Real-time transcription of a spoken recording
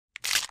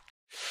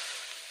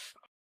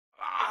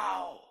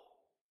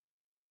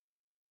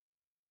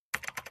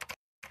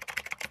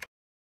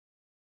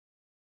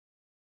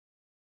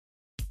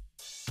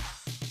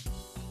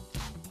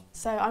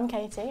So I'm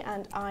Katie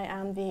and I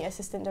am the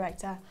assistant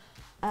director.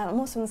 I'm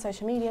also on the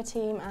social media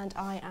team and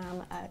I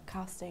am a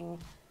casting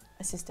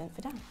assistant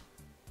for Dan.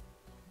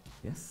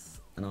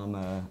 Yes, and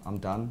I'm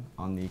Dan.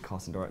 I'm the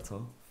casting director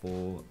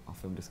for our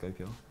film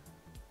Dyscopia.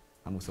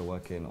 I'm also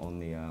working on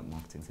the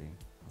marketing team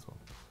as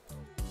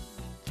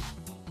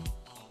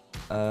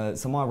well.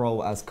 So my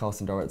role as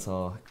casting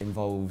director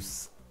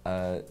involves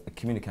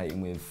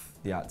communicating with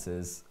the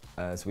actors.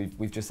 So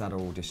we've just had our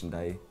audition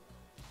day,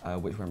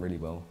 which went really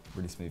well,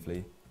 really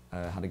smoothly.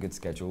 Had a good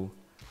schedule.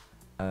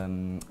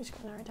 We've just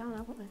got to narrow it down,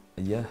 haven't we?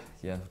 Yeah,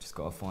 we've just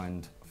got to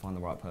find the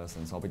right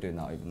person. So I'll be doing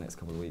that over the next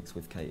couple of weeks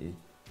with Katy,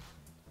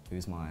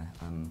 who's my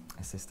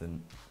assistant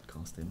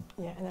casting.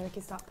 Yeah, and then we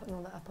can start putting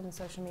all that up on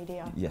social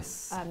media.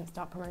 Yes.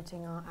 Start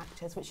promoting our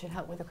actors, which should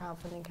help with the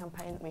crowdfunding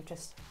campaign that we've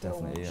just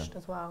Definitely, launched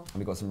as well. And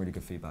we got some really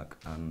good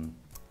feedback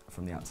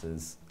from the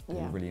actors who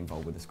were really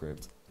involved with the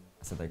script,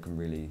 so they can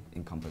really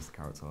encompass the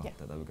character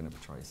that they were going to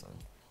portray.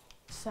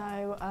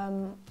 So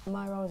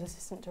my role as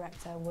assistant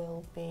director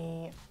will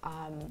be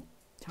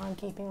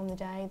timekeeping on the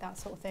day, that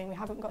sort of thing. We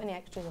haven't got any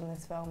extras on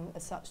this film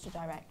as such to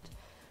direct,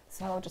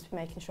 so I'll just be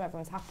making sure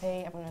everyone's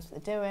happy, everyone knows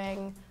what they're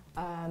doing,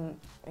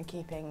 and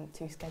keeping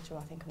to schedule,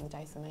 I think, on the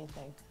day is the main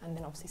thing. And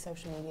then obviously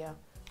social media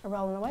are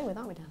rolling away with,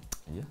 aren't we, Dan?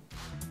 Yeah.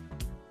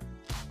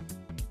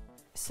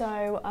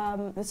 So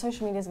the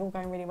social medias are all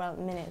going really well at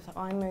the minute, so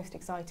I'm most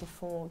excited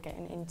for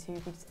getting into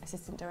the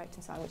assistant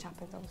directing side, which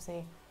happens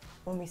obviously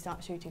when we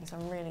start shooting, so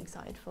I'm really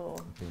excited for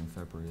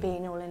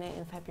being all in it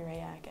in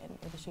February, getting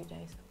with the shoot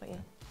days. But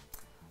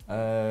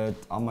yeah.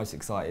 I'm most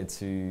excited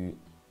to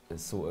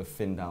sort of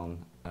thin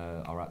down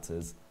our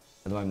actors.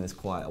 At the moment there's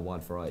quite a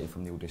wide variety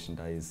from the audition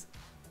days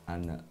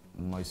and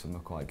most of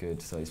them are quite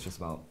good, so it's just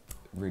about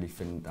really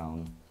thinning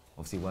down,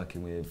 obviously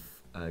working with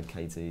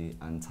Katy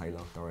and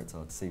Taylor,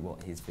 director, to see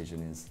what his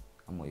vision is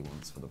and what he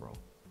wants for the role.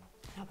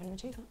 Helping him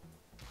achieve that.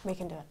 We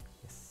can do it.